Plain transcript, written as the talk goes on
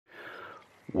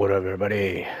What up,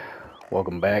 everybody?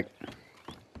 Welcome back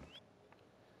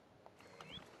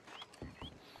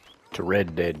to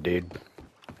Red Dead, dude.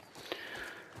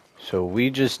 So we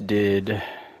just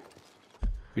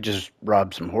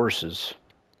robbed some horses.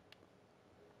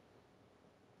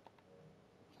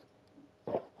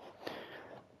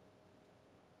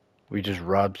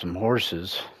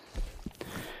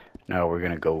 Now we're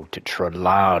gonna go to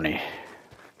Trelawney.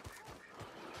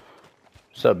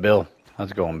 What's up, Bill?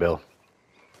 How's it going, Bill?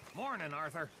 Morning,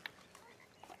 Arthur.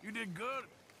 You did good,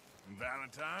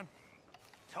 Valentine.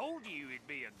 Told you it'd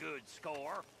be a good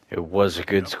score. It was a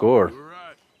good score. You were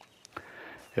right.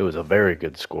 It was a very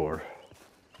good score.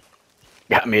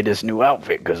 Got me this new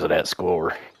outfit because of that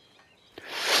score.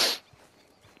 What's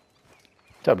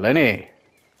up, Lenny?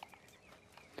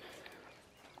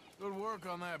 Good work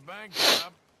on that bank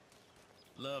job.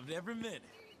 Loved every minute.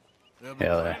 There'll be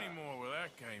Hell yeah. plenty more where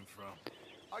that came from.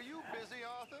 Are you busy,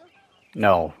 Arthur?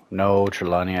 No,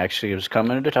 Trelawney. Actually, I was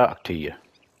coming to talk to you.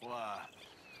 Why?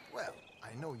 Well,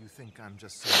 I know you think I'm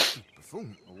just some cheap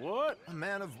buffoon. What? A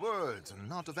man of words and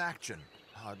not of action.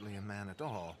 Hardly a man at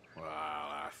all. Well,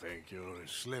 I think you're as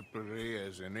slippery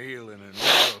as an eel in an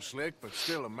oil slick, but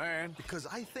still a man. Because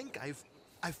I think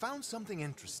I found something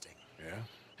interesting. Yeah?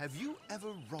 Have you ever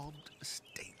robbed a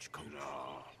stagecoach?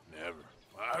 No, never.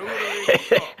 I would have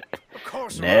even thought. Of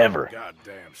course, Never. I'm a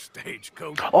goddamn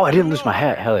stagecoach. Oh, I didn't lose my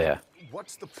hat. Hell yeah.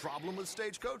 What's the problem with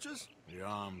stagecoaches? The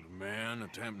armed man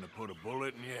attempting to put a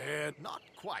bullet in your head. Not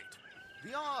quite.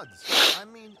 The odds. I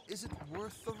mean, is it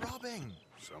worth the robbing?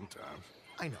 Sometimes.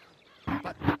 I know.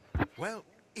 But, well,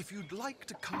 if you'd like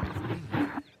to come with me,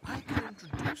 I can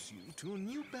introduce you to a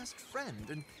new best friend,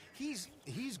 and he's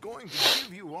going to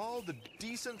give you all the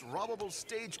decent, robbable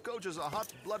stagecoaches a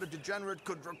hot-blooded degenerate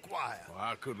could require. Well,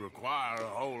 I could require a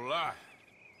whole lot.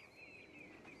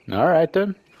 All right,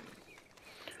 then.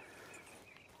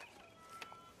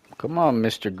 Come on,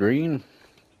 Mr. Green.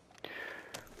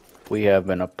 We have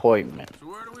an appointment. So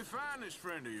where do we find this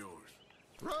friend of yours?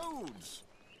 Roads!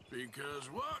 Because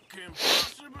what can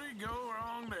possibly go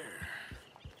wrong there?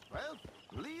 Well,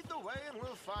 lead the way and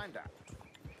we'll find out.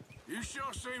 You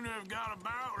sure seem to have got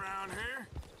about around here.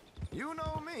 You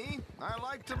know me. I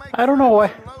like to make I don't know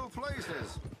friends why. in low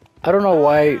places. I don't know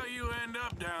why. How you end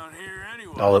up down here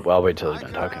anyway? I'll wait till I he's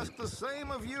done can talking. ask the same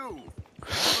of you. I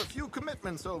have a few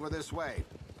commitments over this way.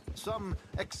 Some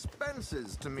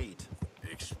expenses to meet.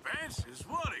 Expenses?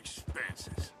 What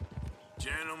expenses?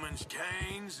 Gentlemen's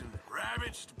canes and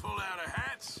rabbits to pull out of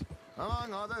hats?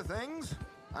 Among other things,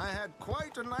 I had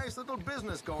quite a nice little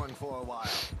business going for a while.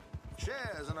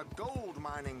 Shares in a gold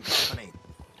mining company.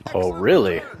 Oh, Excellent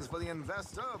really? returns for the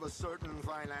investor of a certain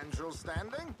financial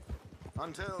standing.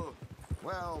 Until,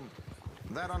 well,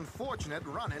 that unfortunate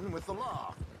run-in with the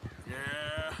law.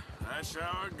 Yeah, that's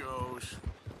how it goes.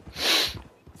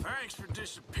 Thanks for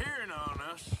disappearing on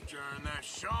us during that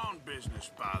Sean business,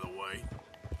 by the way.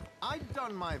 I'd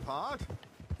done my part.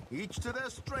 Each to their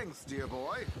strengths, dear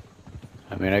boy.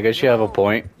 I mean, I guess you have a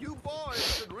point. You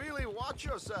boys should really watch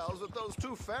yourselves with those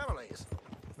two families.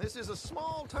 This is a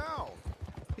small town.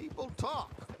 People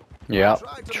talk. Yeah, I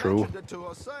tried to true. mention it to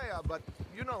Hosea, but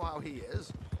you know how he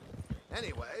is.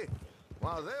 Anyway,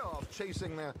 while they're off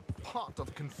chasing their pot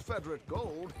of Confederate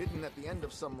gold hidden at the end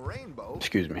of some rainbow,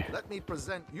 Excuse me. let me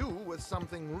present you with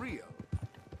something real.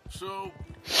 So,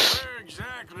 where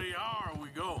exactly are we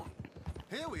going?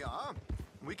 Here we are.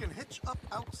 We can hitch up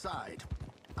outside.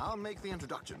 I'll make the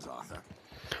introductions, Arthur.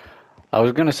 I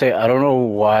was gonna say, I don't know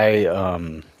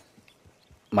why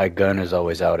my gun is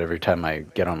always out every time I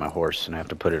get on my horse and I have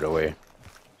to put it away.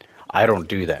 I don't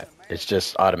do that. It's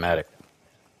just automatic.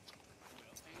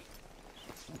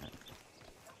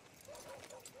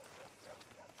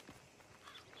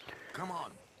 Come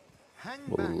on. Hang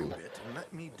back a bit and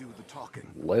let me do the talking.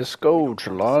 Let's go,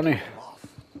 Trelawney.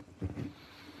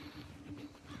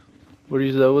 What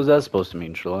was that supposed to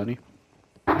mean, Trelawney?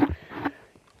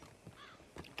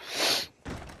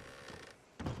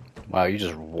 Wow, you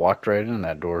just walked right in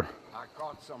that door. I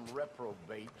caught some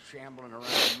reprobate shambling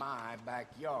around my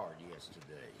backyard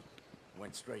yesterday.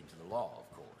 Went straight to the law,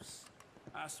 of course.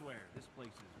 I swear, this place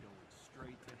is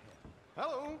going straight to hell.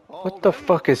 Hello, What the Alden.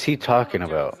 fuck is he talking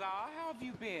about? Josiah, how have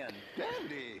you been?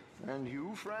 Dandy. And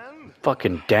you, friend?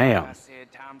 Fucking I damn. said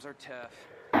times are tough.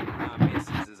 My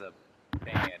missus is a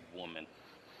bad woman.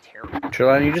 Terrible.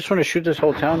 Trelawney, you just want to shoot this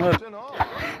whole town up? In all,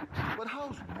 but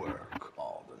how's work,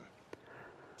 Alden?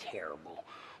 terrible.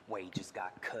 Wages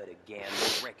got cut again.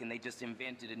 They reckon they just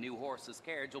invented a new horseless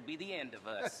carriage will be the end of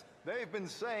us. They've been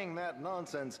saying that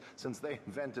nonsense since they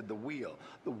invented the wheel.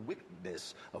 The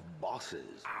wickedness of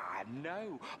bosses. I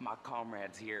know. My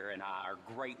comrades here and I are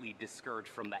greatly discouraged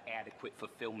from the adequate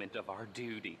fulfillment of our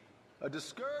duty. A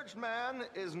discouraged man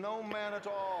is no man at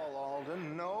all,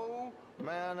 Alden. No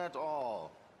man at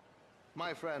all.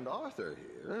 My friend Arthur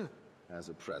here has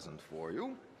a present for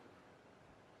you.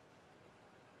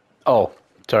 Oh,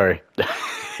 sorry.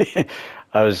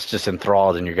 I was just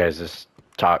enthralled in your guys'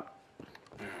 talk.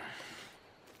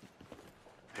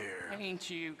 Ain't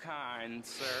you kind,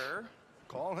 sir?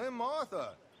 Call him Arthur.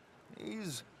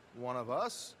 He's one of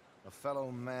us, a fellow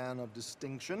man of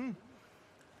distinction.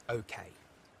 Okay,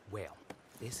 well,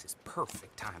 this is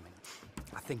perfect timing.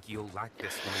 I think you'll like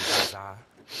this one, Josiah.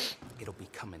 It'll be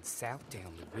coming south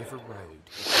down the river road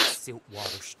at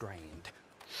Siltwater Strand.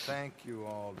 Thank you,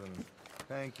 Alden.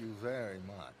 Thank you very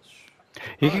much.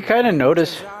 You can kind of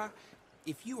notice. Josiah,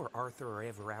 if you or Arthur are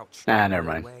ever out Never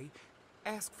mind. way,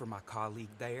 ask for my colleague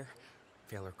there,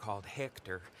 feller called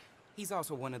Hector. He's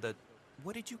also one of the,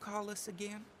 what did you call us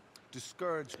again?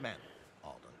 Discouraged men,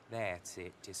 Alden. That's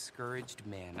it, discouraged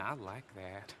men. I like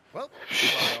that. Well,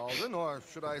 goodbye, Alden, or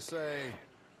should I say,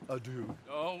 adieu.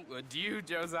 Oh, adieu,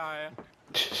 Josiah.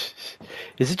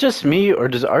 Is it just me, or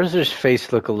does Arthur's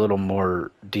face look a little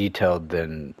more detailed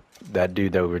than that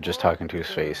dude that we were just talking to his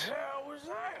face? What the hell was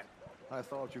that? I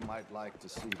thought you might like to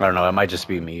see... I don't know, it might just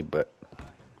be me, but...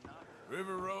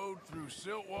 River Road through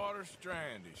Siltwater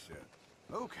Strand, he said.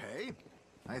 Okay.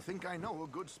 I think I know a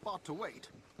good spot to wait.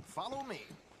 Follow me.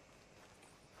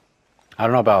 I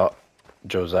don't know about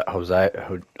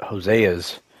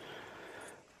Hosea's,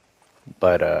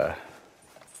 but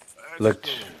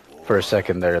looked for a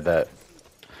second there that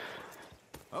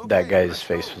that guy's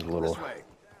face was a little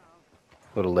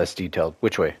less detailed.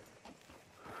 Which way?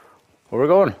 Where we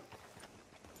going?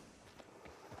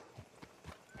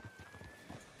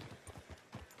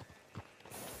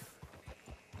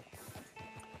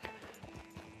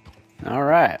 All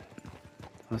right,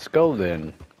 let's go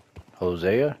then,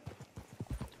 Hosea.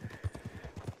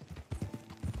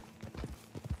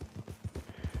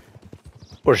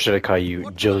 Or should I call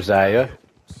you Josiah?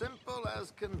 Simple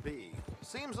as can be.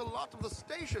 Seems a lot of the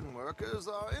station workers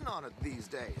are in on it these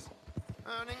days.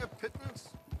 Earning a pittance,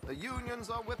 the unions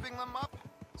are whipping them up,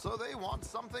 so they want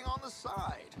something on the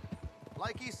side.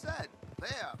 Like he said,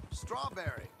 there,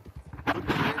 strawberry. Could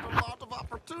create a lot of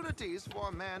opportunities for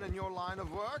a man in your line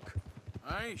of work.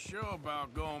 I ain't sure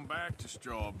about going back to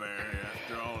Strawberry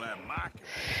after all that mocking.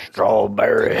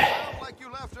 Strawberry. Not like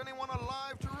you left anyone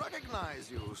alive to recognize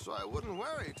you, so I wouldn't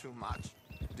worry too much,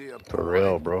 dear boy. For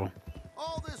real, bro.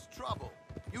 All this trouble.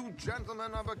 You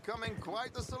gentlemen are becoming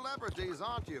quite the celebrities,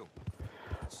 aren't you?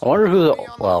 I wonder who the, Be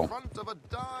on well, the front of a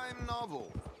dime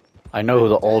novel. I know who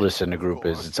the oldest in the group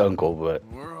is. It's Uncle, but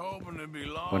We're hoping to be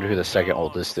long. wonder who the second gone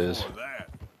oldest is. before that.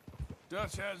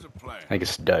 Dutch has a plan. I think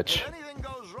it's Dutch. If anything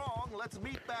goes wrong, let's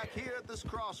meet back here at this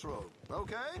crossroad,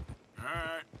 okay? All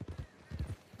right.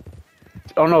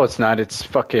 Oh no, it's not. It's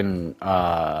fucking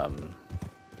what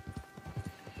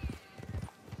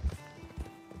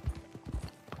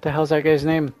the hell's that guy's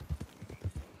name?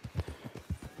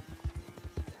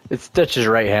 It's Dutch's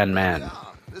right-hand man. Yeah,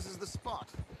 this is the spot.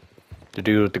 The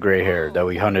dude with the gray hair that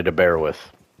we hunted a bear with.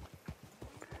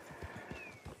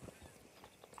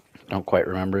 Don't quite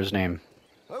remember his name.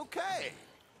 Okay,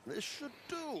 this should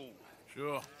do.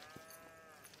 Sure.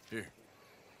 Here.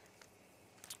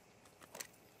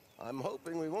 I'm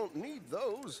hoping we won't need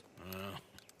those.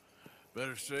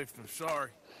 Better safe than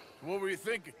sorry. What were you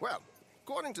thinking? Well,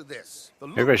 according to this, the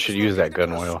Maybe I should use that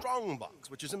gun oil. strong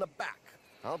box, which is in the back.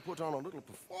 I'll put on a little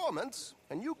performance,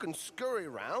 and you can scurry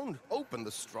around, open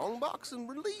the strong box, and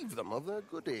relieve them of their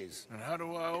goodies. And how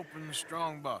do I open the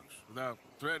strong box without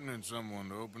threatening someone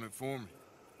to open it for me?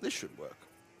 This should work.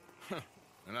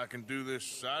 And I can do this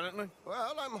silently?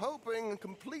 Well, I'm hoping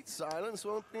complete silence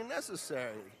won't be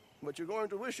necessary. But you're going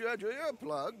to wish you had your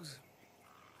earplugs.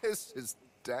 This is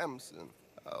Damson.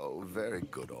 Oh, very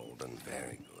good, Alden,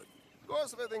 very good. Of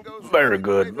course, if everything goes Very right,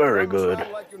 good, maybe very come good.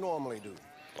 around like you normally do.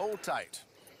 Hold tight.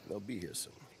 They'll be here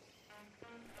soon.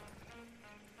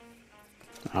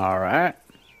 All right.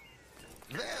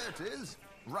 There it is.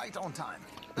 Right on time.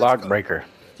 Lock breaker.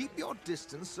 Keep your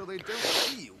distance so they don't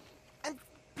see you. And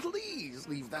please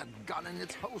leave that gun in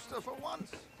its holster for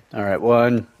once. All right.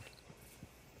 1,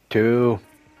 2,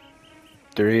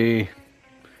 3,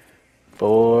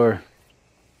 4,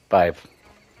 5.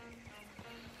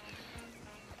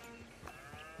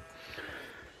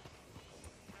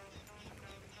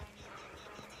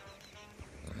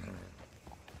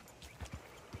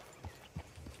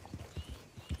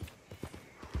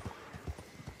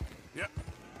 Yep.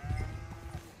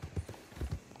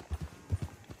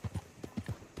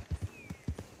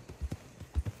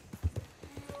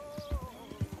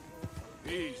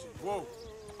 Easy. Whoa.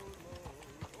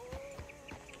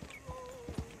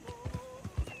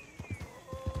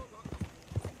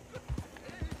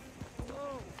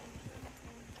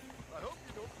 I hope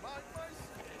you don't mind my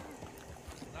singing.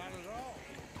 Not at all.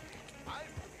 I'm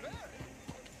prepared.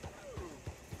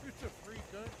 It's a free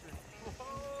country.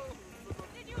 Whoa.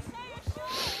 Did you say a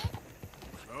show?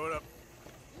 Slow it up.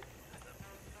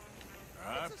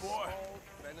 All right, It's a boy. small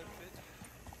benefit.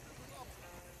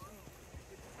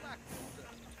 It's Blackwater.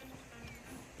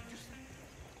 You see,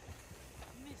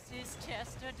 Mrs.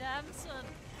 Chester Damson.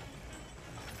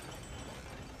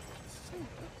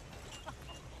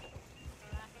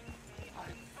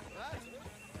 I'm flattered.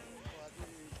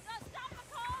 Stop the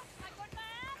car, my good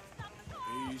man! Stop the car!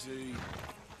 Easy.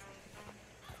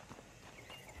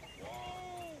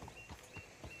 Whoa!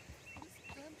 Miss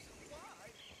Damson, why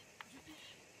did you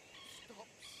stop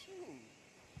singing?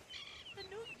 The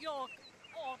New York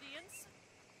audience,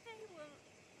 they were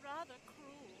rather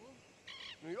cruel.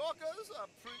 New Yorkers are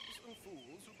prigs and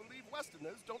fools who believe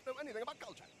Westerners don't know anything about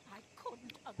culture. I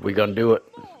couldn't agree We gonna do it.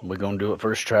 more. We gonna do it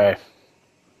first try.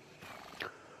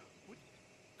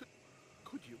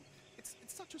 Could you? It's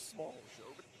such a small show,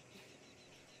 but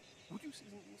would you sing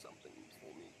something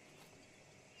for me?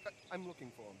 I'm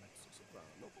looking for a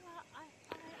mezzo-soprano.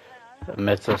 Well,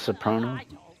 Mezzo soprano. I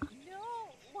don't know.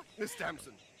 Miss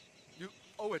Damson, you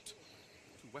owe it to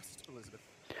West Elizabeth.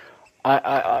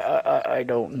 I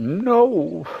don't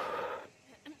know.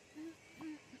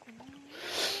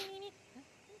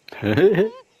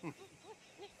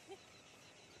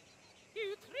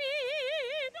 You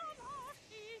treat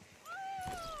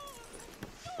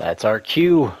That's our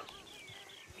cue.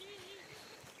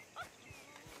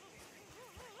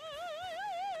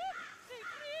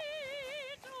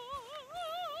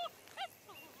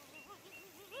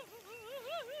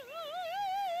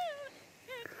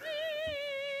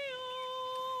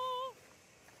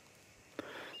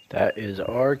 That is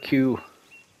our cue.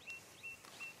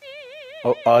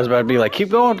 Oh, I was about to be like, keep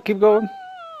going, keep going.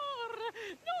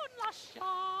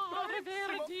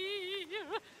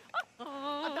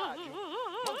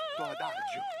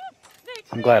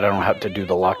 I'm glad I don't have to do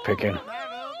the lock picking.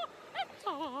 Madam,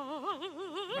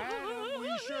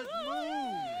 we should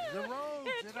move. The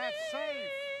roads are not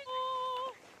safe.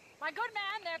 My good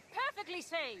man, they're perfectly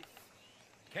safe.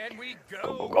 Can we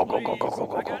Go, go, go, go, go, please? go,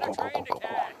 go, I go, got go, a go, train go, to go.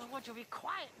 catch. Well, won't you be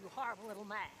quiet, you horrible little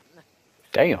man?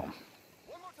 Damn.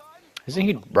 Isn't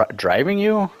he driving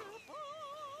you?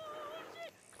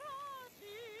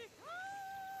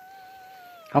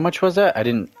 How much was that? I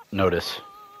didn't notice.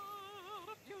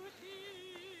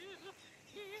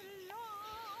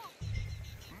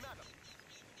 Madam,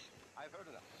 I've heard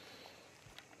enough.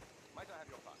 Might I have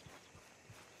your pass?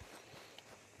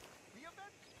 The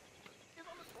event is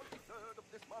on the 23rd of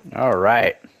this month. All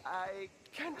right. I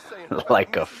can't say enough.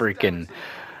 Like a Mrs. freaking, Damson.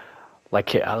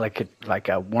 like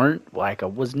I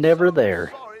was never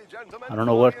there. Sorry, gentlemen, I don't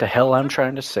know what the hell I'm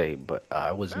trying to say, but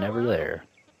I was never there.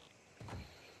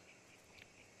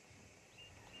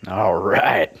 All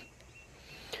right.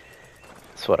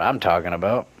 That's what I'm talking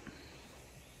about.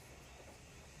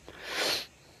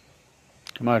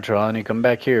 Come on, Trelawney, come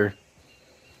back here.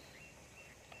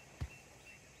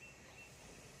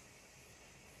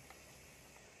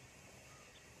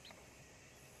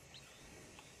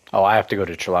 Oh, I have to go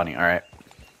to Trelawney. All right.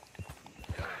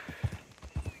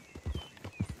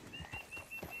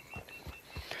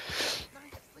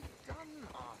 Nicely done,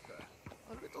 Arthur.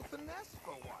 A little finesse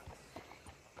for once.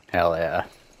 Hell yeah.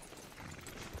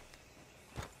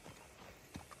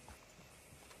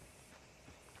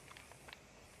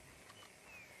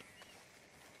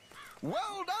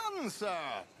 Well done, sir.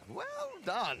 Well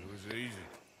done. It was easy.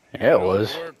 Yeah, it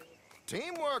was.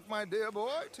 Teamwork, my dear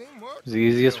boy. Teamwork. It's the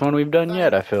easiest one we've done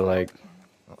yet, I feel like.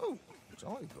 Oh,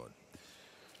 jolly good.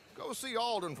 Go see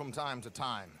Alden from time to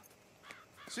time.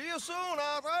 See you soon,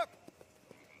 Arthur.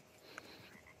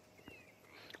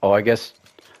 Oh, I guess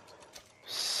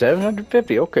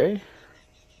 750. Okay.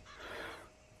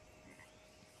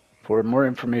 For more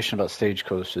information about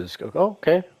stagecoaches, go. Oh,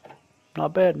 okay.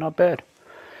 Not bad. Not bad.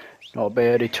 Not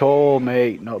bad at all,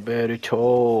 mate. Not bad at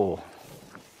all.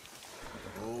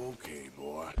 Okay,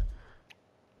 boy.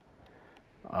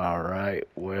 All right.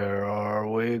 Where are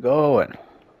we going?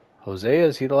 Hosea,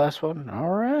 is he the last one? All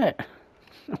right.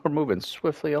 We're moving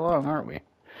swiftly along, aren't we?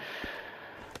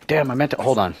 Damn, I meant to.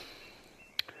 Hold on.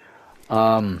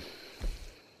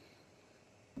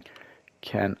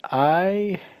 Can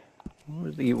I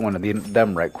eat one of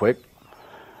them right quick?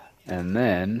 And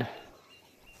then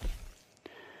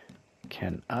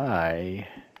Can I...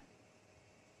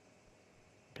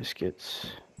 Biscuits.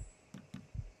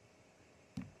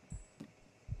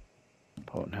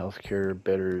 Potent health cure,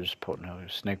 bitters, potent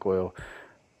health, snake oil,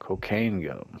 cocaine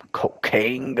gum.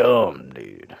 Cocaine gum,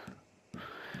 dude.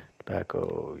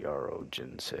 Tobacco, yarrow,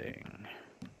 ginseng.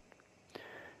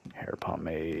 Hair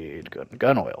pomade,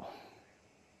 gun oil.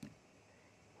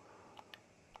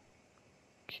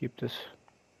 Keep this.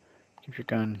 Keep your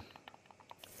gun.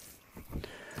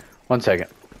 1 second.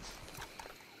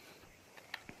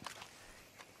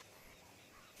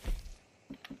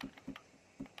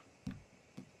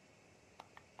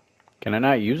 Can I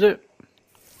not use it?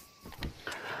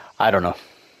 I don't know.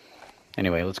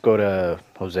 Anyway, let's go to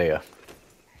Hosea.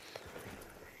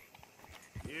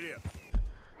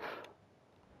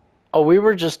 Oh, we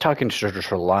were just talking to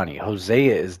Trelawney.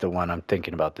 Hosea is the one I'm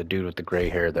thinking about. The dude with the gray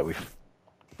hair that we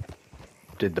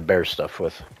did the bear stuff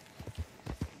with.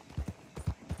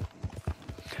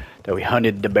 That we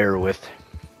hunted the bear with.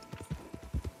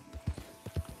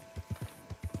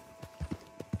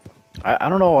 I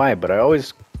don't know why, but I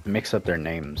always mix up their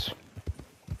names.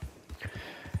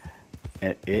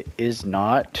 It is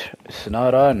not. It's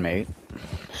not on, mate.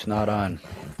 It's not on.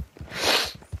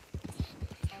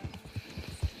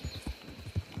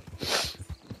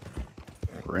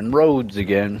 We're in Rhodes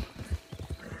again.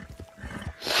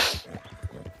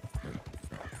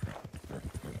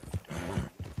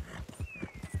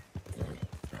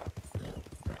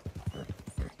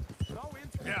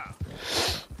 Yeah.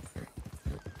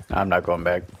 I'm not going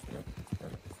back.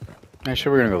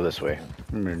 Actually, we're gonna go this way.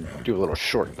 I'm gonna do a little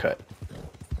shortcut.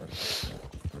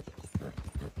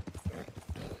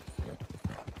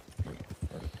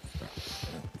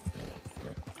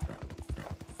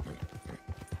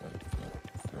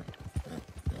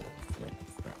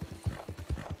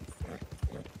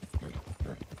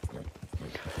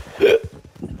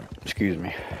 Excuse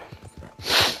me.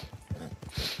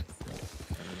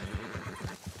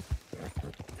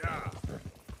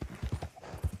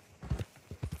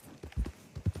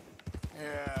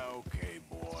 Yeah, okay,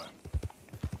 boy.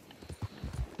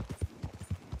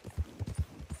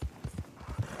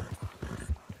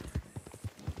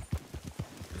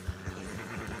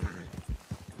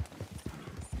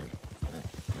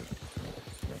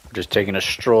 Just taking a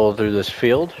stroll through this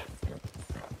field.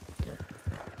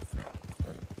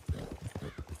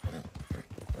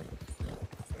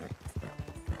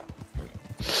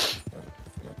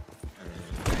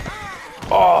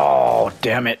 Oh,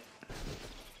 damn it.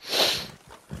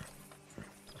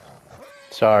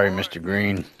 Sorry, Mr.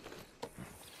 Green.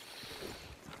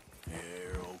 Yeah,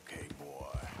 okay,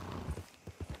 boy.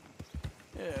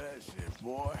 Yeah, that's it,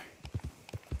 boy.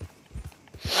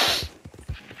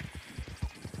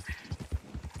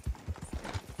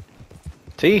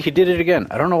 See, he did it again.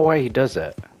 I don't know why he does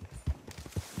that.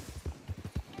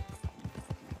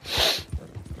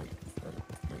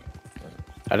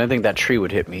 I didn't think that tree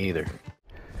would hit me either.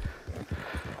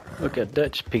 Look at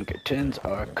Dutch Pinkertons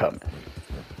are coming.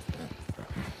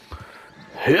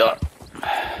 Yeah.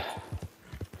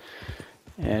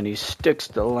 And he sticks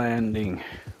the landing.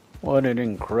 What an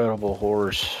incredible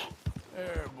horse.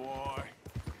 There, boy.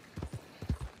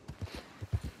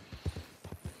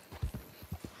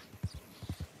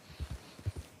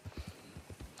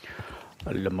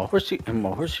 I love my horsey and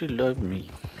my horsey loved me.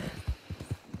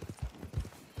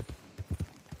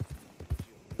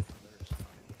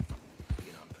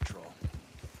 Get on patrol.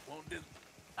 Won't do.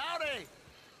 Howdy!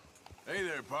 Hey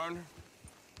there, partner.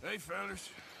 Hey, fellas.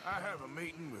 I have a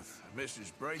meeting with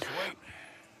Mrs. Braithwaite.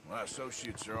 My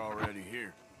associates are already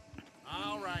here.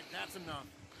 All right, that's enough.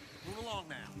 Move along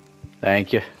now.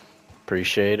 Thank you.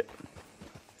 Appreciate it.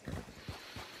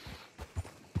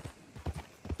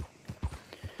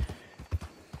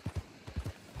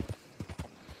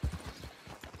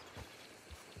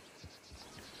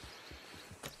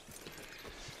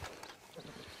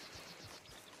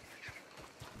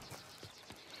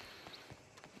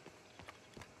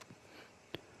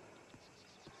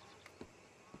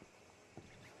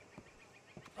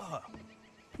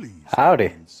 Please. Howdy.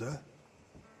 Come in, sir.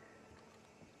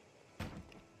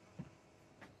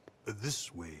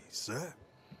 This way, sir.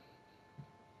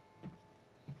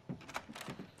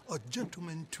 A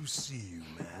gentleman to see you,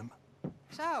 ma'am.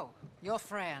 So, your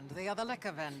friend, the other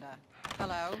liquor vendor.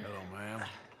 Hello. Hello, ma'am.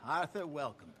 Arthur,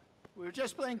 welcome. We were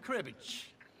just playing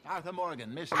cribbage. Arthur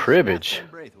Morgan, Mrs. Cribbage?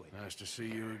 Catherine Braithwaite. Nice to see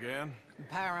you again.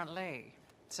 Apparently.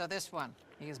 So this one,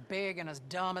 he is big and as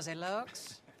dumb as he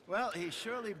looks? Well, he's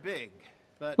surely big,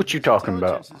 but What you his talking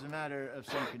about? intelligence is a matter of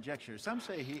some conjecture. Some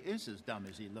say he is as dumb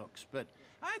as he looks, but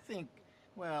I think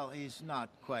Well, he's not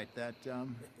quite that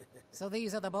dumb. So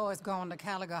these are the boys going to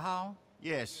Caliga Hall?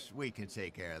 Yes, we can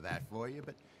take care of that for you,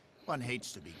 but one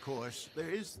hates to be coarse. There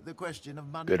is the question of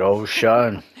money. Good old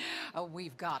Sean. Oh,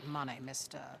 we've got money,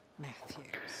 Mr. Matthews.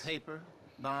 Paper,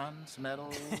 bonds,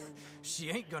 metal. She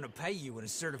ain't gonna pay you with a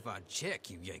certified check,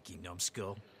 you Yankee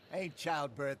numbskull. Ain't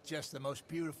childbirth just the most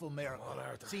beautiful miracle?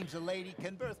 Seems a lady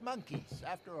can birth monkeys,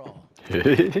 after all.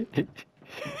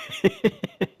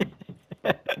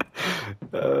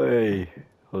 Hey,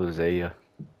 Hosea.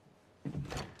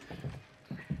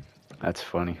 That's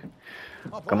funny.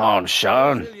 Come on,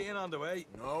 Sean. Fill you in on the way.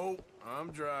 No,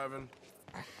 I'm driving.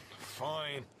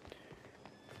 Fine.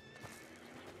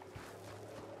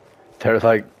 They're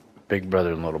like big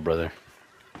brother and little brother.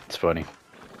 It's funny.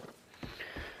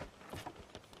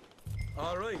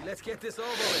 All right, let's get this over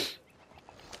with.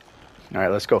 All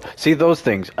right, let's go. See those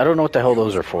things? I don't know what the hell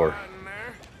those are for.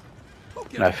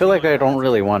 And I feel like I don't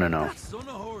really want to know. Son of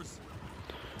horse.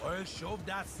 I'll shove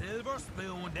that silver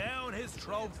spoon down his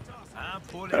throat and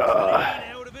pull it clean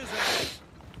out of his ass.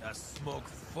 That smug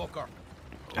fucker.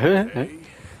 Okay.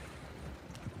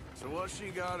 So what's she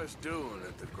got us doing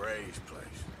at the Gray's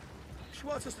place? She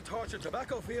wants us to torture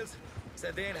tobacco fields.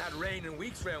 Said they ain't had rain in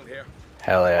weeks round here.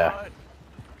 Hell yeah.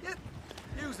 Yep,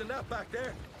 using that back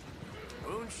there.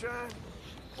 Moonshine?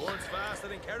 Burns faster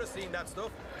than kerosene, that stuff.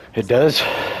 It does. She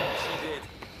did.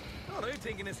 All I'm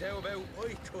thinking is how about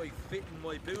I try fitting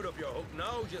my boot up your hook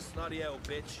now, you snotty old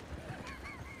bitch.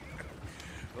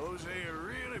 Hosea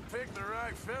really picked the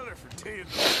right fella for teeing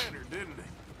the lantern, didn't he?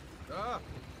 Ah,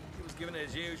 he was giving it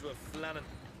his usual flannin'.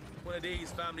 One of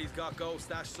these families got gold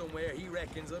stashed somewhere, he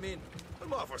reckons I'm in.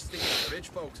 I'm all for sticking to rich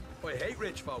folks. I hate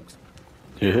rich folks.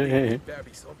 There'll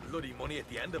be some bloody money at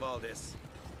the end of all this.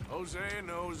 Hosea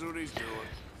knows what he's doing.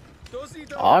 Does he,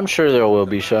 though? I'm sure there will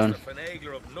be, Sean.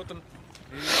 Finagler of nothing.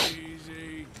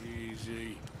 Easy,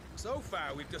 easy. So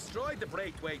far, we've destroyed the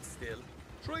Braithwaite still,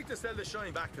 tried to sell the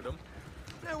shine back to them.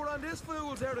 Now we're on this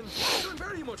fool's errand, which I'm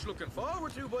very much looking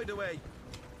forward to, by the way.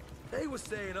 They was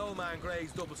saying old man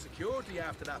Gray's double security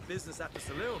after that business at the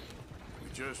saloon. We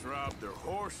just robbed their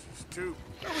horses, too.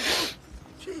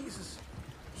 Jesus.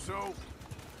 So,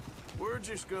 we're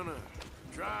just gonna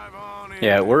drive on in.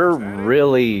 Yeah, we're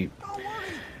really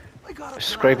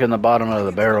scraping the bottom of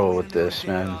the barrel with this,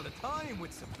 man. All the time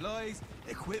with supplies,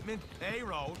 equipment,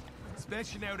 payroll.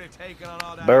 Especially now they're taking on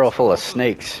all that. Barrel full of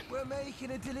snakes. We're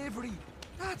making a delivery.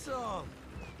 That's all.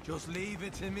 Just leave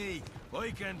it to me.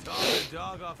 I can talk a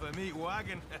dog off a meat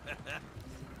wagon.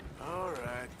 All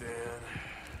right, then.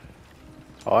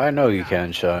 Oh, I know you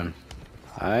can, Sean.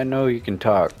 I know you can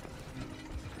talk.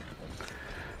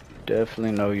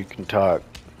 Definitely know you can talk.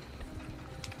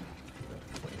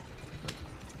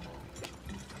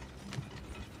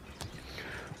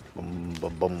 Boom,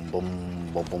 boom, boom,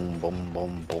 boom, boom, boom, boom,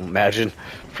 boom, boom. Imagine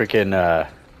freaking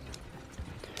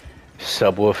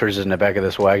subwoofers in the back of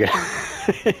this wagon.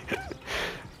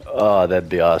 Oh, that'd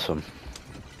be awesome.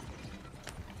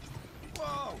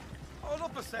 Whoa, hold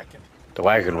up a second. The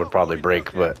wagon would probably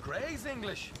break, but Gray's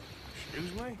English.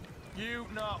 Excuse me? You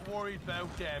not worried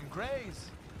about them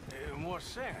Grays? In what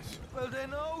sense? Well, they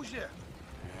knows you.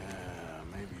 Yeah,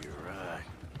 maybe you're right.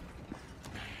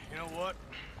 You know what?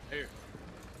 Here,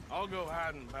 I'll go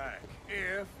hiding back.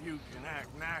 If you can act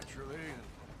naturally and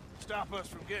stop us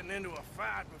from getting into a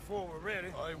fight before we're ready.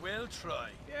 I will try.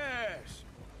 Yes.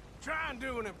 Try and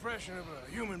do an impression of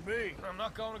a human being. I'm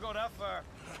not going to go that far.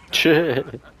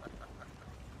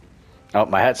 Oh,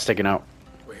 my hat's sticking out.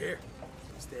 We're here.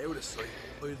 Stay out of sight.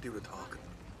 I'll do the talking.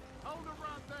 Hold it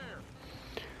right there.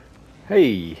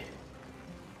 Hey.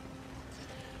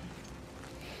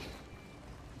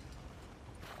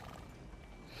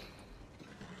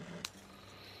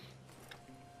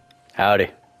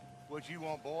 Howdy. What you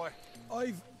want, boy?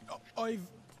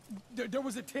 There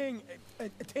was a thing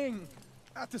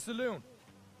at the saloon.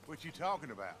 What you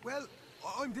talking about? Well,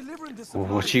 I'm delivering the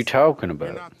supplies. What you talking You're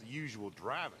about? not the usual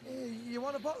driver. You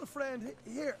want a bottle, friend?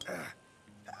 Here.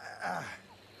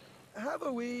 Have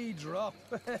a wee drop.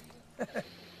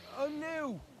 I'm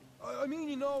new. I mean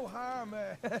you no harm.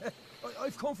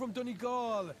 I've come from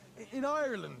Donegal, in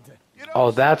Ireland.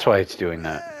 Oh, that's why it's doing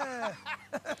that.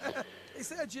 They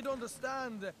said you'd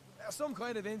understand. Some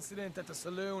kind of incident at the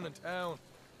saloon in town.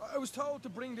 I was told to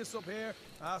bring this up here.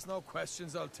 Ask no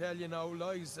questions, I'll tell you no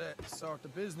lies, sort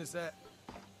of business.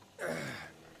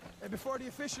 Before the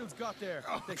officials got there,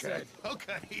 they said.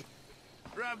 Okay.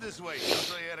 Drive this way. I'll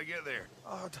show you how to get there.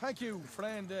 Oh, thank you,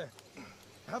 friend.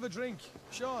 Have a drink.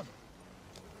 Sean.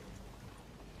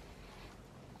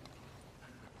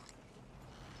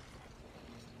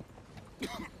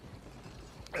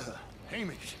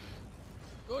 Hamish.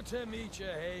 Good to meet you,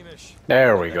 Hamish.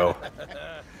 There we go.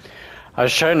 I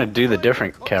was trying to do the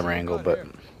different camera angle, but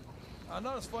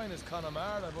Not as fine as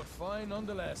Connemara, but fine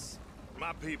nonetheless.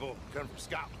 My people come from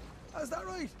Scotland. Is that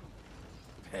right?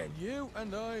 And you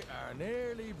and I are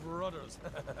nearly brothers.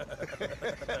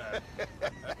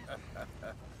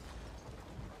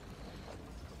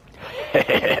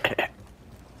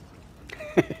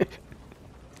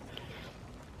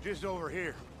 Just over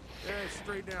here. Yeah,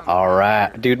 straight down. all right,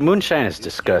 dude. Moonshine is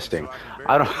disgusting.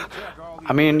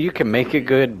 I mean, you can make it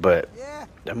good, but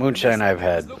the moonshine I've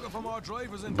had.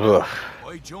 Ugh.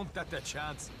 I jumped at the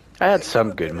chance. I had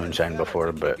some good moonshine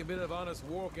before, but a bit of honest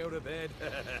work out of bed.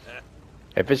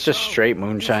 if it's just straight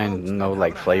moonshine, no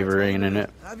like flavoring in it,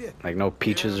 like no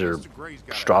peaches or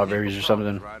strawberries or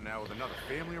something, Right now with another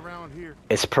family around here.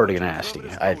 it's pretty nasty,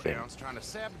 I think. Trying to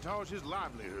sabotage his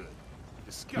livelihood.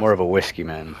 More of a whiskey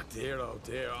man. Oh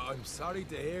dear, I'm sorry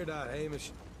to hear that,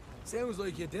 Hamish. Sounds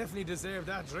like you definitely deserve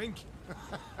that drink.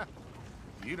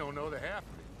 You don't know the half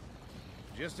of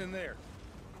it. Just in there.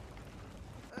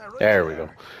 There we go.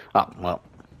 Oh, well.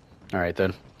 Alright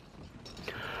then.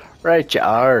 Right, you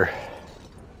are.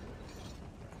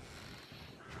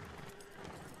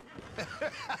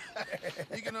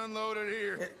 You can unload it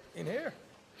here. In here?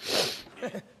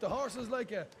 The horses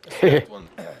like a swift one,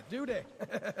 do they?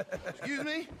 Excuse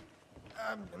me?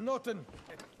 Nothing.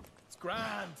 It's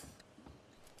grand.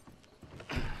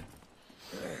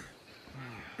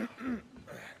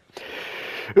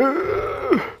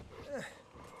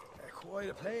 Quite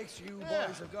a place you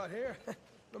boys have got here.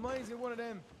 Reminds me of one of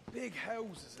them big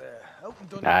houses out in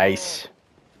Donegal. Nice.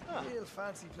 Real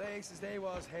fancy places they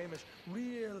was, Hamish.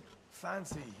 Real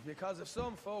fancy. Because if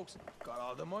some folks got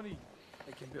all the money,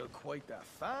 they can build quite the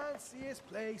fanciest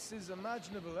places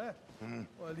imaginable, eh?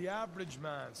 Well, the average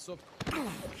man,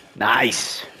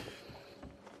 Nice.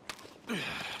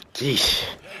 Jeez.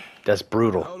 That's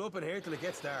brutal. hold up in here till it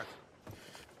gets dark.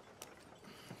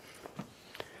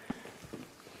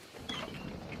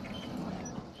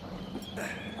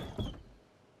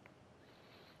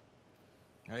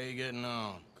 How you getting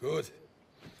on? Good.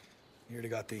 Nearly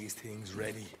got these things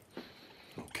ready.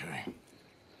 Okay.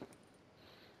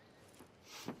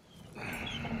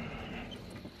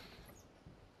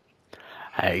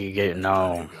 How you getting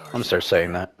on? I'm gonna start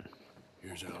saying that.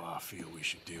 Here's how I feel we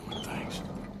should deal with things.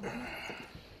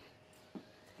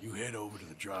 You head over to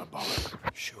the dry barn.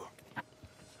 Sure.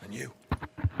 And you?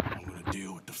 I'm gonna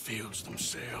deal with the fields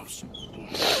themselves.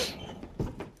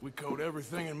 We coat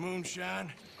everything in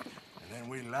moonshine, and then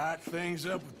we light things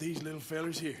up with these little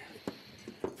fellers here.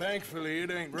 Thankfully,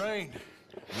 it ain't rained.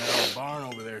 And that old barn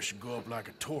over there should go up like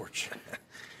a torch.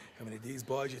 How many of these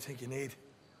boys you think you need?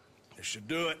 This should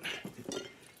do it.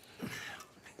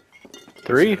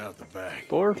 3, Set out the back.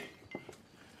 4,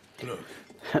 Look.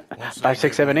 5,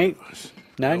 6, 7, 8, 9.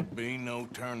 There'll be no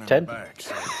turning 10. back,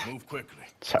 so move quickly.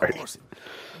 Sorry. I'm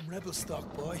rebel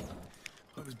stock, boy.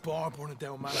 I was born burning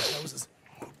down manor houses.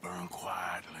 We'll burn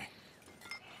quietly.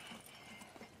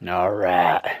 All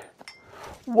right.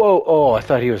 Whoa. Oh, I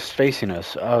thought he was facing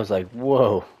us. I was like,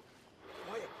 whoa.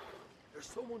 Quiet. There's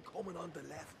someone coming on the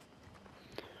left.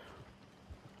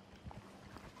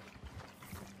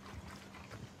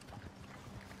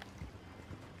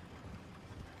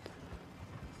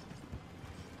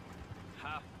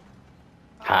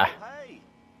 Ha. Hey!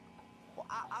 Well,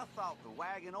 I thought the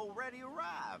wagon already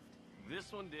arrived.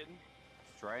 This one didn't.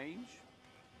 Strange.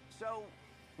 So,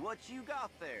 what you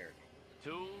got there?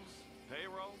 Tools,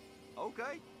 payroll.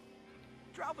 Okay.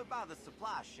 Drop it by the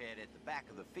supply shed at the back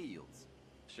of the fields.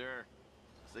 Sure.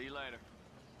 See you later.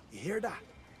 You hear that?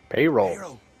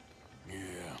 Payroll. Yeah.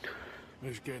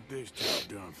 Let's get this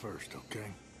job done first, okay?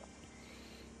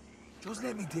 Just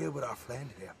let me deal with our friend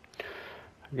here.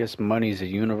 I guess money's a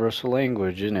universal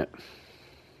language, isn't it?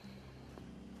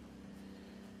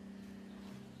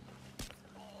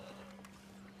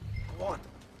 Go on.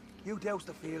 You douse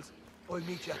the fields. I'll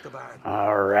meet you at the barn.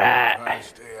 All right. Try to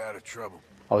stay out of trouble.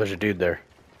 Oh, there's a dude there.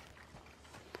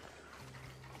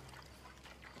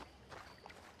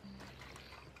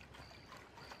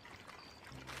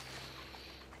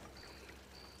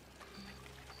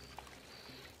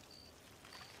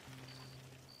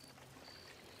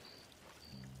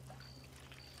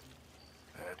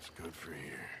 That's good for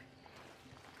here.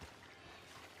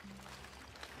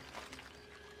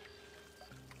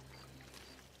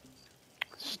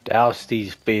 Douse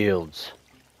these fields.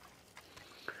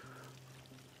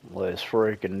 Let's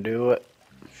freaking do it.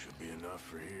 Should be enough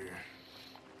for here.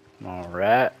 All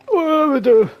right. Oh,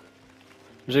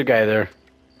 there's a guy there.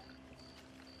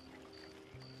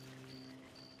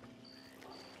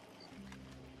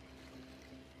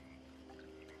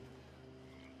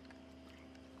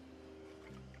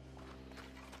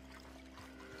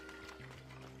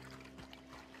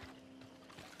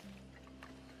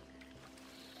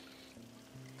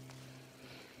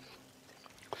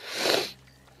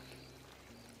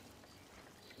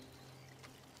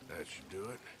 That should do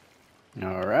it.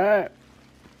 All right.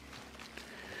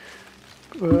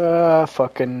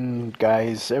 Fucking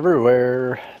guys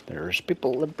everywhere. There's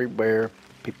people everywhere.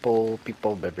 People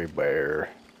everywhere.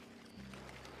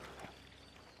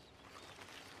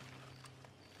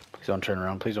 Please don't turn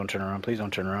around. Please don't turn around. Please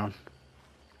don't turn around.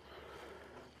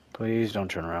 Please don't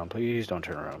turn around. Please don't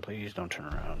turn around. Please don't turn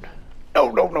around.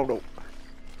 No, no, no, no.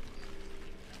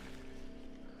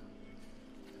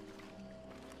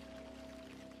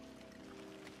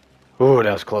 Ooh,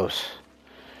 that was close.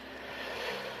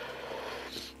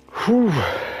 Whew.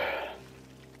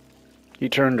 He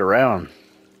turned around.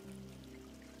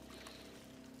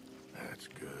 That's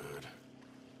good.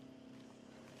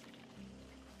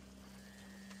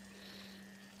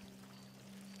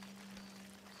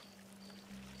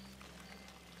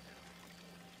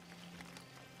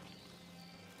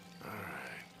 All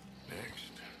right,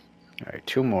 next. All right,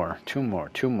 two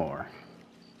more.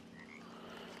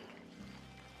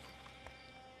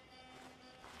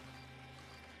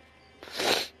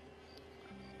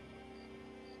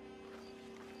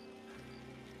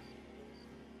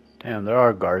 Damn, there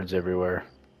are guards everywhere.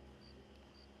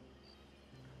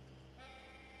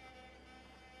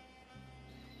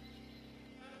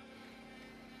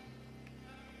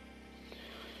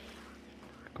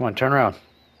 Come on, turn around.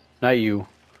 Not you.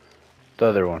 The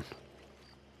other one.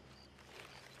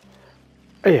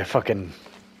 Hey, fucking...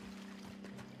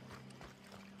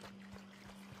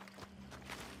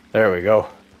 There we go.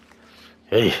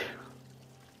 Hey.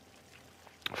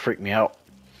 Freak me out.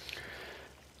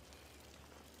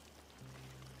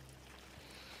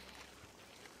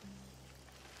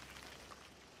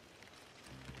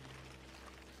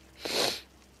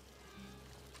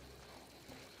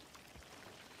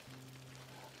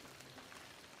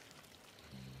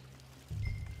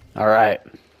 All right.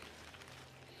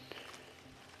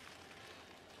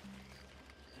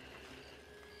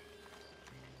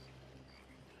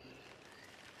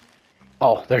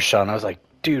 Oh, there's Sean. I was like,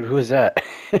 dude, who is that?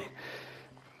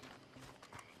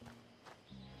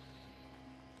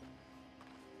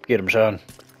 Get him, Sean.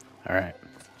 All right.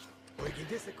 We can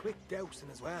get a quick dousing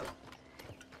as well.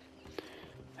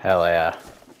 Hell yeah.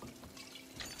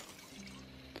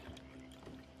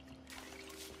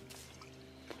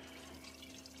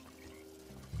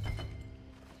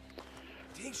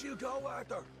 Think she'll go,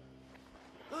 Arthur?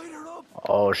 Light her up.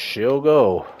 Oh, she'll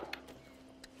go.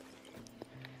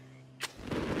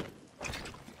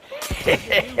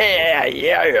 Yeah.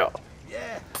 Yeah.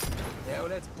 Now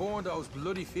let's burn those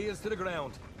bloody fields to the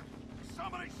ground.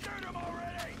 Somebody shoot him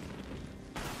already!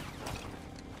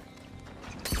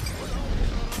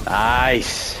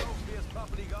 Nice.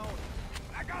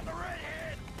 I got the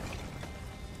redhead!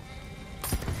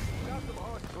 Got some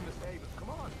horses from the stables. Come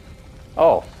on.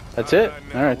 Oh, that's it?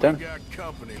 All right, then. We got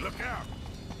company. Look out!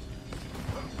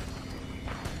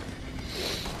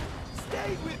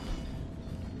 Stay with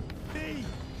me.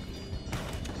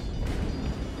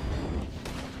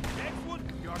 Next one,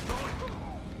 you're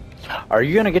going. Are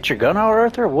you gonna get your gun out,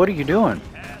 Arthur? What are you doing?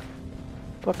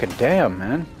 Fucking damn,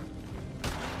 man.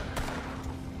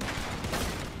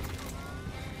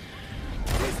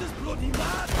 This is bloody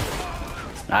mad.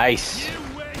 Nice. You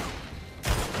wait.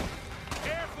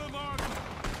 Careful, Mark.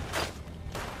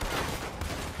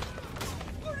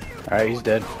 Alright, he's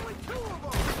dead.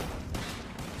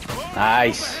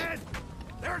 Nice.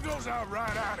 There goes our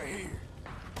right out of here.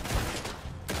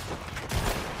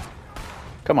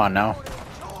 Come on now.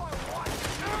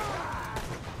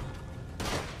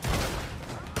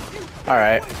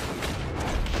 Alright.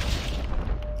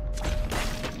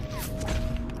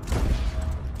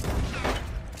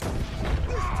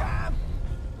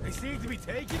 They seem to be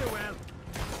taking it well.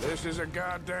 This is a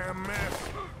goddamn mess.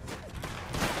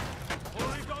 What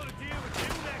are we going to deal with you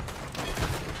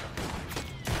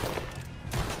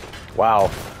next? Wow.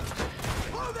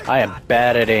 I am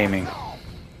bad at aiming.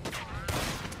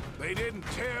 They didn't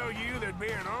tell you there'd be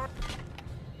an army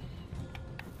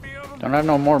of them? Don't have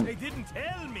no more. They didn't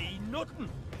tell me nothing.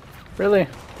 Really?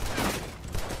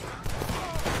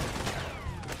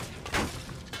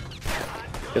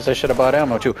 Guess I should have bought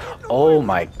ammo too. Oh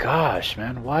my gosh,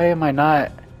 man. Why am I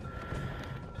not?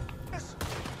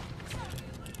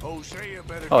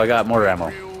 Oh, I got more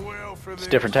ammo. It's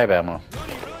different type of ammo.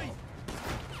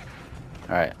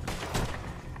 Alright.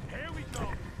 Here we go.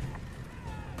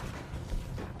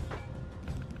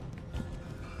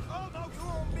 Oh, no, you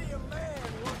won't be a man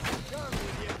once you're done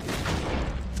with you.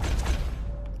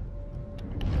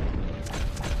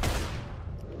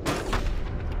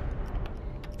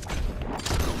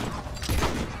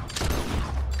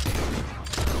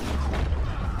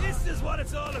 This is what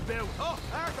it's all about. Oh,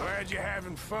 Arthur. Glad you're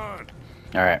having fun.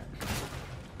 Alright.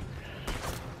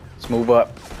 Let's move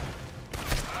up.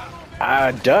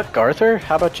 Duck, Arthur?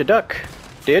 How about you duck,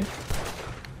 dude?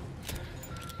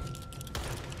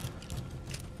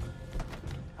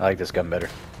 I like this gun better.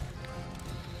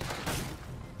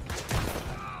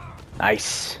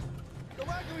 Nice.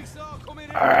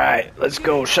 Alright, let's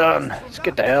go, son. Let's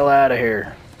get the hell out of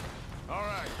here.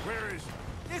 Alright, where is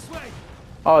it? This way.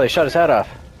 Oh, they shot his hat off.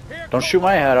 Don't shoot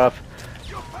my hat off.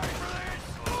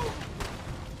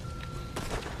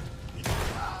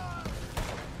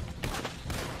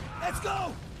 Let's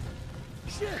go.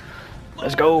 Shit.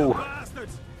 Let's go.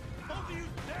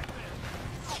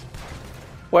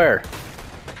 Where?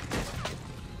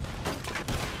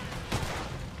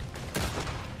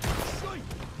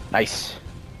 Nice.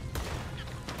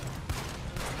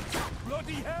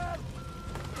 Bloody hell!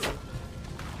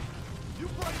 You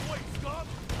Braithwaite, Scott!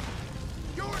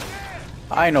 You're dead!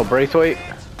 I know Braithwaite.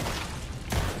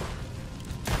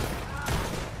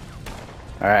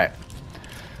 Alright.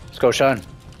 Let's go, Sean.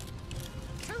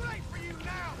 Too late for you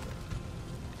now!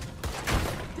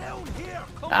 Down here!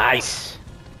 Nice.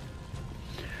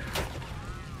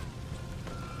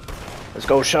 Let's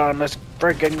go, Sean. Let's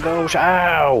freaking go.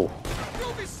 Ow!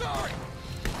 You'll be sorry!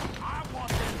 I want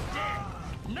them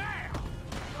dead! Now!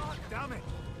 God damn it!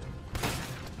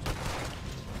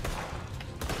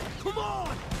 Come on!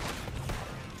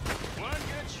 One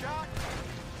good shot!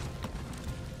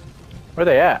 Where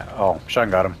they at? Oh, Sean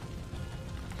got him.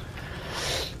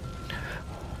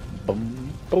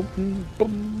 Boom, boom,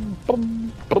 boom,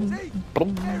 boom, boom,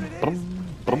 boom, boom,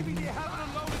 boom.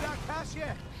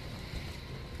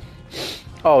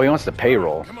 Oh, he wants the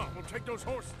payroll. Come on, we'll take those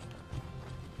horses.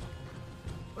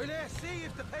 Well, let's see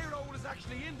if the payroll is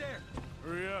actually in there.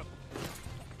 Hurry up.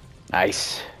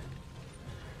 Nice.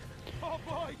 Oh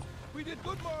boy, we did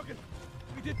good, Morgan.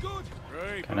 We did good.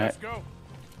 Great, Can let's I- go.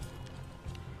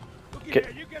 Looky Get-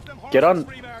 here, you get them get horses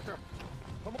on. free, Martha.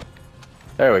 Come on.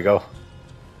 There we go.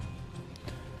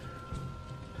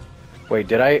 Wait,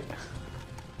 did I?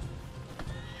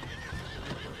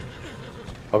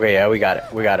 Okay, yeah, we got it.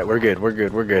 We got it. We're good. We're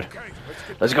good. We're good.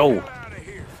 Let's go.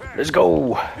 Let's go.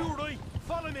 You right,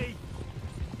 follow me.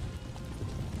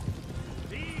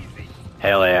 Easy.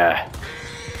 Hell yeah.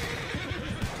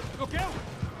 Look out!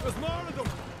 There's more of them.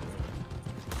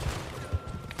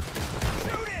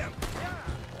 Shoot him!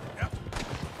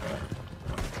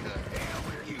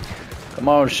 Come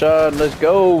on, Sean. Let's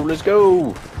go. Let's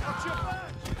go.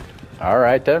 All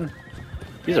right, then.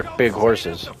 These are big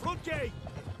horses. The front gate.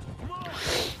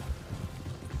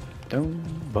 Boom,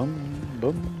 boom,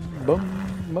 boom, boom,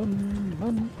 boom,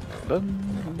 boom, boom,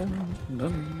 boom,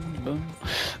 boom, boom.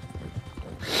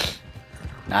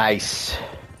 Nice.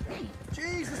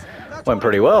 Jesus, that's Went what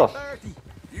pretty a well. party.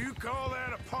 You call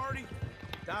that a party?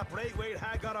 That Braithwaite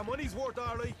had got our money's worth,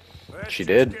 all right. Let's She just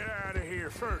did. get out of here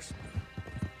first.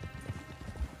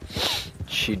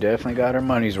 She definitely got her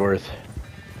money's worth.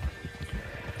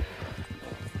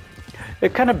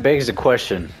 It kind of begs the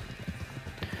question.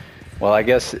 Well, I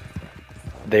guess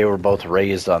they were both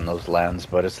raised on those lands,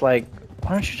 but it's like,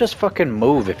 why don't you just fucking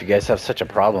move if you guys have such a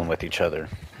problem with each other?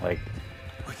 Like,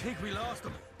 I think we lost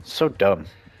them. so dumb.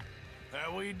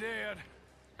 That we did.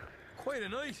 Quite a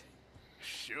night.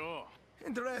 Sure.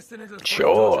 Interesting it'll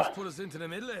Sure. just put us into the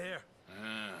middle of here.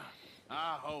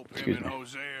 I hope Excuse him and me.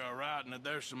 Jose are right and that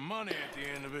there's some money at the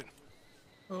end of it.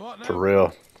 Well, what now? For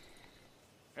real.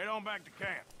 Head on back to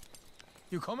camp.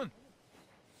 You coming?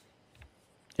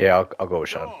 Yeah, I'll go with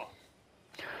Sean. Sure.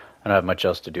 I don't have much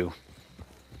else to do.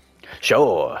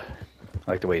 Sure.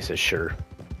 I like the way he says sure.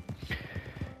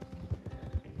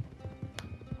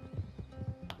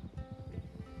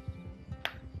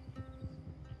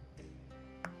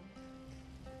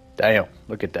 Damn,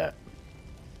 look at that.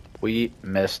 We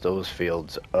messed those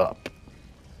fields up.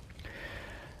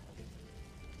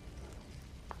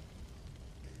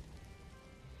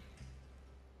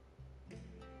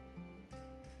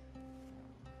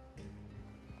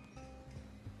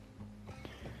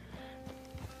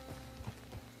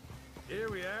 Here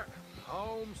we are.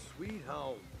 Home sweet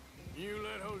home. You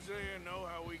let Hosea know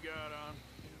how we got on.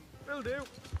 Will do.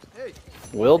 Hey,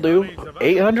 Will do.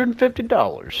 $850.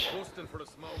 busting for the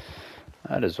smoke.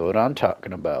 That is what I'm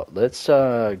talking about. Let's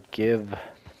give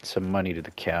some money to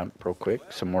the camp real quick.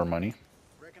 Some more money.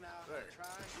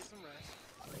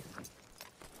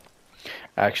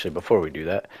 Actually, before we do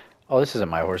that, oh, this isn't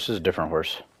my horse. This is a different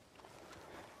horse.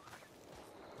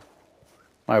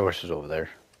 My horse is over there.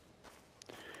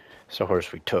 It's a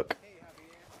horse we took.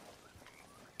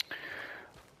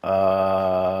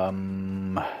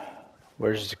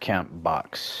 Where's the camp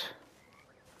box?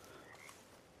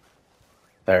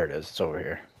 There it is. It's over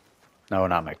here. No,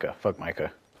 not Micah. Fuck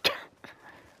Micah.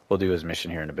 We'll do his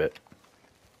mission here in a bit.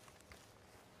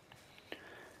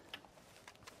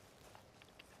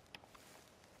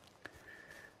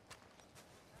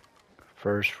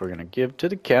 First, we're going to give to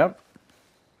the camp.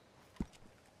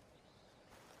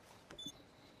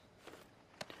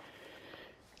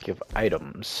 Give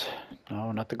items.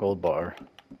 No, not the gold bar.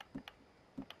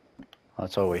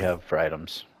 That's all we have for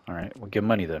items. Alright, we'll give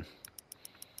money then.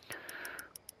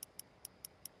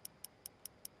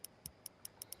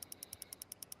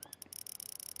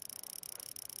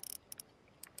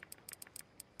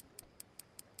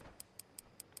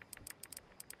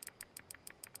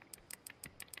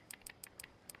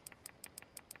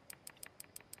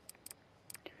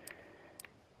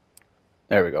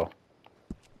 There we go.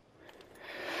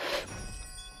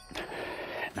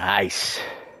 Nice.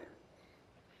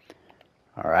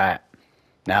 Alright.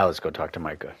 Now let's go talk to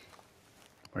Micah.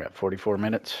 We're at 44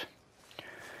 minutes.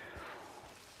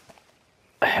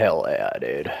 Hell yeah,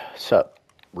 dude. Sup,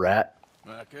 rat?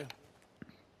 Micah?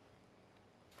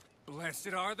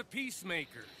 Blessed are the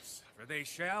peacemakers, for they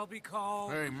shall be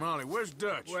called... Hey, Molly, where's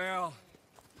Dutch? Well,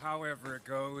 however it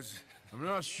goes. I'm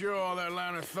not sure all that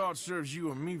line of thought serves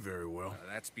you and me very well.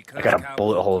 That's because I got a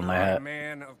bullet hole in my hat. A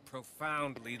man of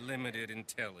profoundly limited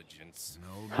intelligence.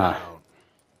 No doubt.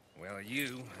 Well,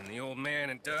 you and the old man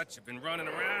and Dutch have been running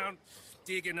around,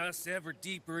 digging us ever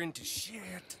deeper into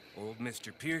shit. Old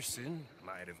Mr. Pearson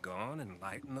might have gone and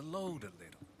lightened the load a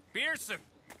little. Pearson!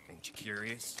 Ain't you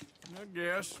curious? I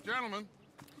guess. Gentlemen.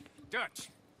 Dutch,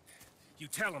 you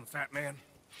tell him, fat man.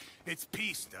 It's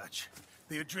peace, Dutch.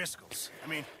 The O'Driscolls. I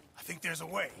mean, I think there's a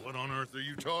way. What on earth are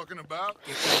you talking about?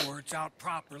 Get the words out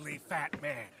properly, fat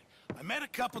man. I met a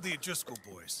couple of the O'Driscoll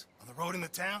boys on the road into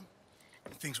town,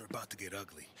 and things were about to get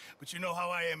ugly. But you know how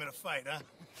I am in a fight, huh?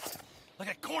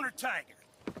 Like a cornered tiger.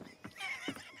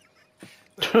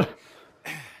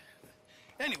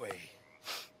 Anyway,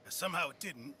 somehow it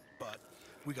didn't, but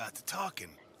we got to talking,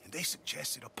 and they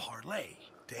suggested a parlay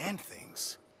to end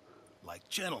things. Like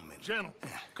gentlemen. Gentlemen.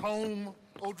 Combe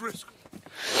O'Driscoll.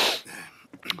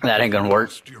 That ain't gonna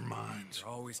work. Your minds. You're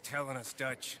always telling us,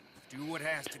 Dutch. Do what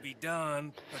has to be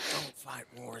done, but don't fight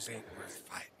wars ain't worth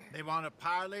fighting. They want a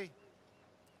parley?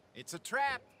 It's a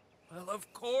trap. Well,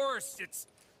 of course, it's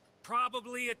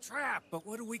probably a trap, but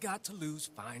what do we got to lose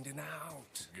finding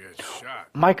out? Get shot.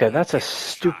 Micah, that's a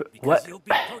stupid... What? You'll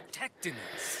be protecting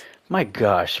us. My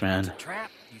gosh, man. It's a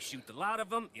trap. You shoot the lot of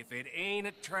them. If it ain't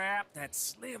a trap, that's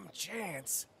slim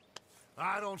chance.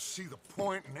 I don't see the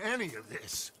point in any of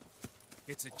this.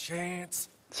 It's a chance.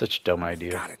 Such a dumb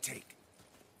idea. Gotta take.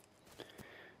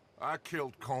 I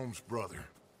killed Combs' brother.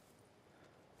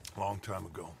 A long time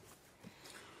ago.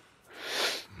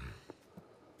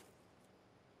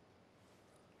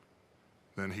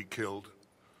 Then he killed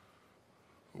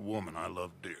a woman I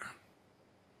loved dear.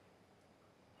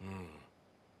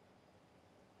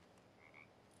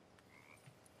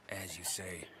 As you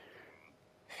say,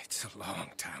 it's a long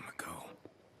time ago,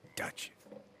 Dutch.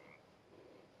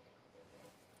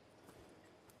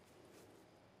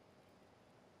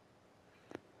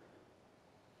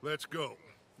 Let's go.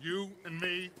 You and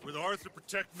me, with Arthur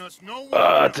protecting us, no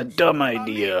one It's a dumb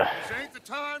idea. This ain't the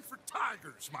time for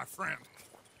tigers, my friend.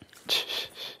 This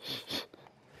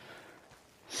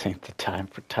ain't the time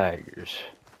for tigers.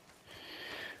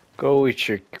 Go eat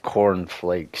your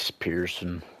cornflakes,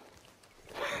 Pearson.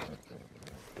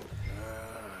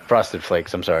 Frosted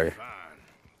Flakes, I'm sorry.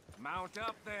 Mount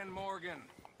up then, Morgan.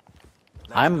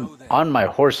 I'm on my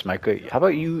horse, Micah. How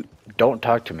about you don't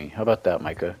talk to me? How about that,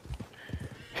 Micah?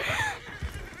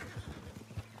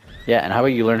 Yeah, and how about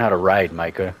you learn how to ride,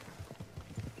 Micah?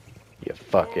 You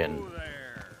fucking...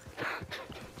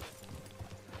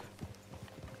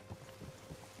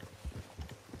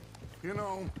 You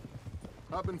know,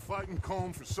 I've been fighting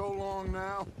Combe for so long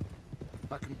now,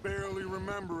 I can barely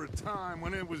remember a time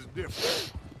when it was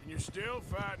different. And you're still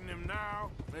fighting him now.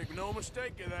 Make no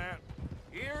mistake of that.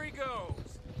 Here he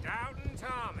goes. Doubting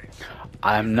Thomas.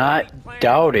 I'm not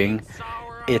doubting.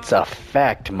 It's a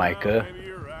fact, Micah. Maybe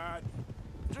you're right.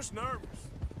 Just nervous.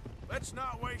 Let's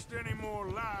not waste any more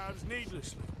lives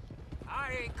needlessly.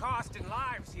 I ain't costing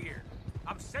lives here.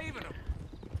 I'm saving them.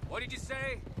 What did you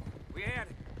say? We had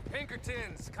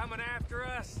Pinkertons coming after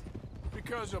us?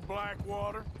 Because of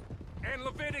Blackwater? And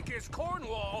Leviticus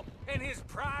Cornwall and his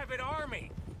private army.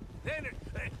 Then,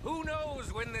 who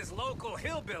knows when this local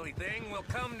hillbilly thing will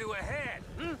come to a head,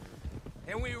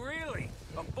 And we really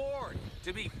afford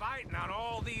to be fighting on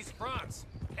all these fronts.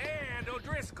 And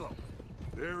O'Driscoll.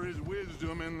 There is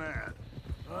wisdom in that.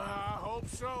 I hope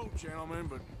so, gentlemen,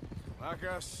 but like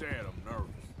I said, I'm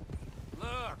nervous.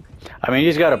 Look, I mean,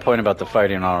 he's got a point about the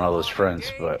fighting on all his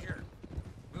friends, but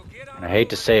and I hate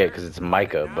to say it because it's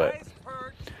Micah, but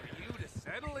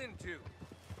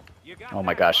oh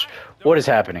my gosh, what is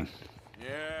happening?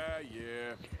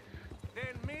 Yeah.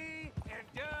 Then me and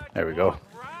Dutch There we go. walk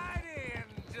right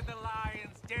into the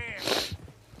lion's den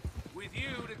with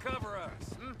you to cover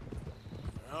us.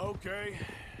 Okay,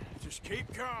 just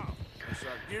keep calm. So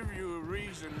I'll give you a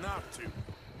reason not to.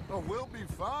 Oh, we'll be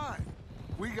fine.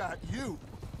 We got you.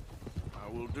 I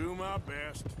will do my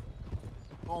best.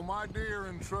 Oh, my dear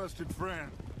and trusted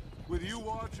friend. With you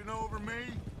watching over me,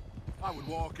 I would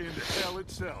walk into hell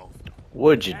itself.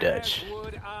 Would you, Dutch? As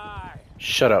would I.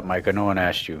 Shut up, Micah. No one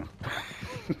asked you.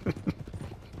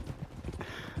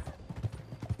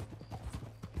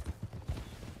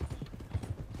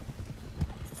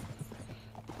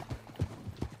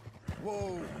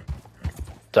 Whoa.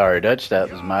 Sorry, Dutch.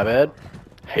 That was my bad.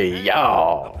 Hey,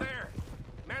 y'all.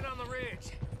 Men on the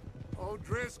ridge.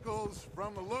 O'Driscoll's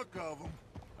from the look of them.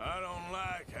 I don't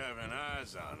like having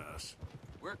eyes on us.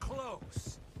 We're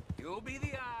close. You'll be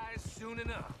the eyes soon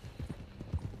enough.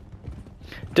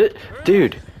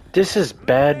 Dude, this is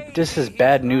bad. This is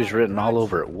bad news written all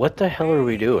over it. What the hell are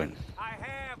we doing? I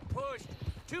have pushed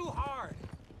too hard.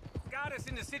 Got us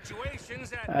into situations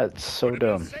that That's so would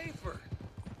have dumb. been safer.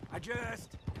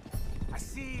 I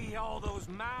see all those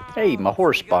mouths. Hey, my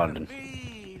horse we gotta bonding.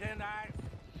 feed, and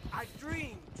I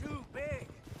dream too big,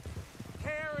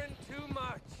 caring too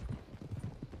much.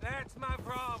 That's my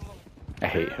problem. I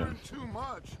hate him. Too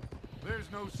much.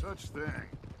 There's no such thing.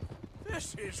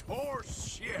 This is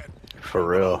horse shit. For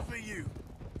real. Both of you.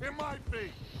 It might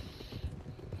be.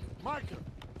 Micah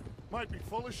might be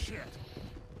full of shit.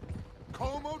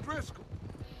 Colm O'Driscoll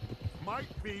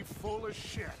might be full of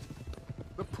shit.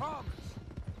 The promise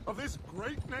of this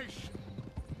great nation.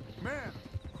 Men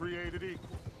created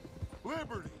equal.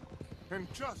 Liberty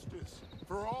and justice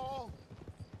for all.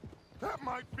 That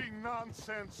might be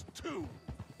nonsense too.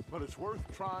 But it's worth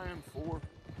trying for.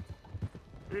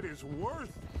 It is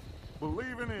worth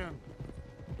believing in.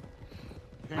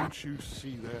 Can't you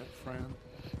see that, friend?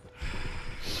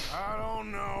 I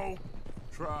don't know.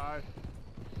 Try.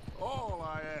 All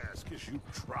I ask is you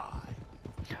try.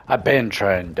 I've been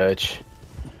trying, Dutch.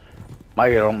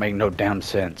 Micah don't make no damn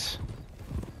sense.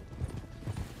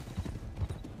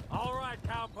 All right,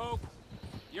 cowpoke.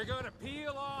 You're gonna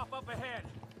peel off up ahead.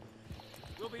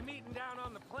 We'll be meeting down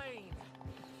on the plain.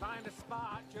 Find a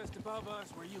spot just above us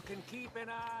where you can keep an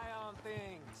eye on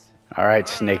things. All right,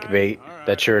 Snakebait.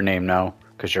 That's your name now,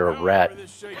 because you're a rat.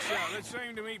 This shakes out. Let's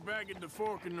aim to meet back at the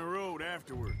fork in the road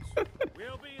afterwards.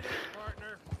 We'll be there,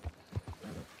 partner.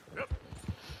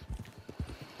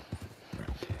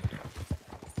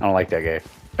 I don't like that guy.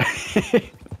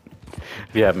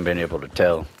 If you haven't been able to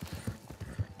tell.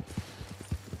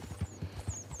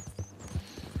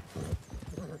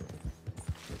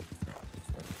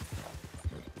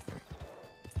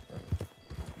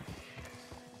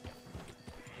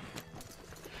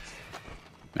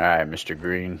 Alright, Mr.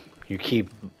 Green. You keep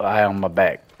eye on my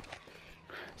back.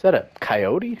 Is that a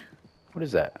coyote? What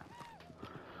is that?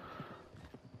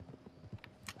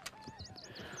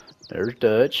 There's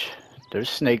Dutch. There's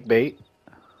Snakebait.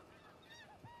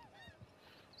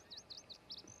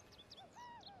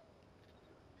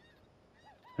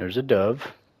 There's a dove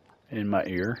in my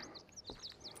ear.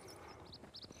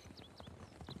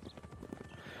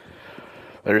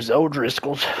 There's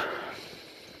O'Driscoll's.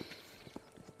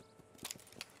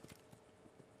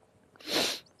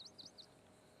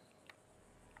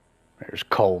 There's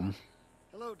Colm.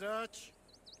 Hello, Dutch.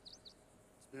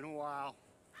 It's been a while.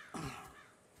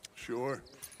 Sure.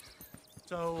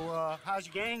 So, how's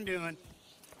your gang doing?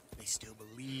 They still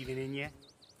believing in you?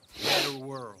 Better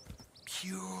world.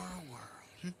 Pure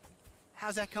world.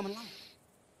 How's that coming along?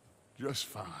 Just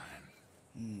fine.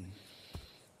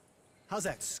 How's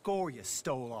that score you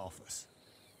stole off us?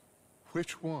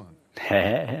 Which one?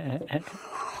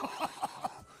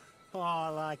 Oh, I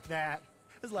like that.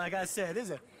 It's like I said, this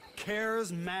is a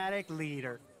charismatic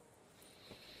leader.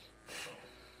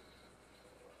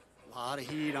 A lot of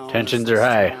heat on Tensions us are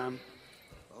high. this time.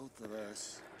 Both of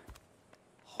us.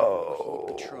 Whole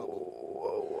heap of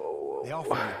trouble. They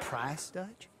offered you a price,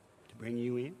 Dutch, to bring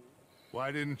you in?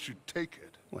 Why didn't you take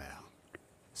it? Well,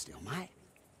 still might.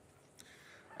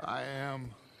 I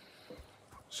am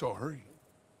sorry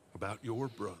about your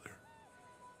brother.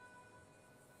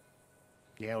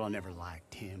 Yeah, well, I never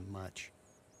liked him much.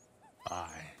 I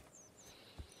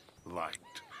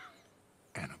liked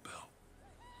Annabelle.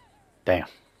 Damn.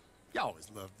 You always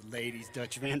loved the ladies,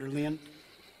 Dutch Vanderlyn.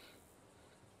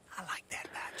 I like that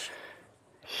about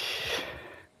you.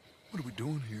 What are we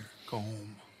doing here? Go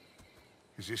home.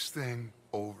 Is this thing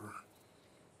over?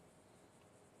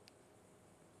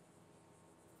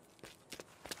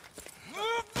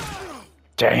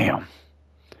 Damn.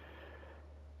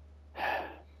 Hello,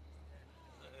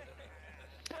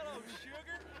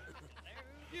 sugar.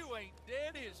 You ain't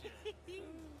dead, is you?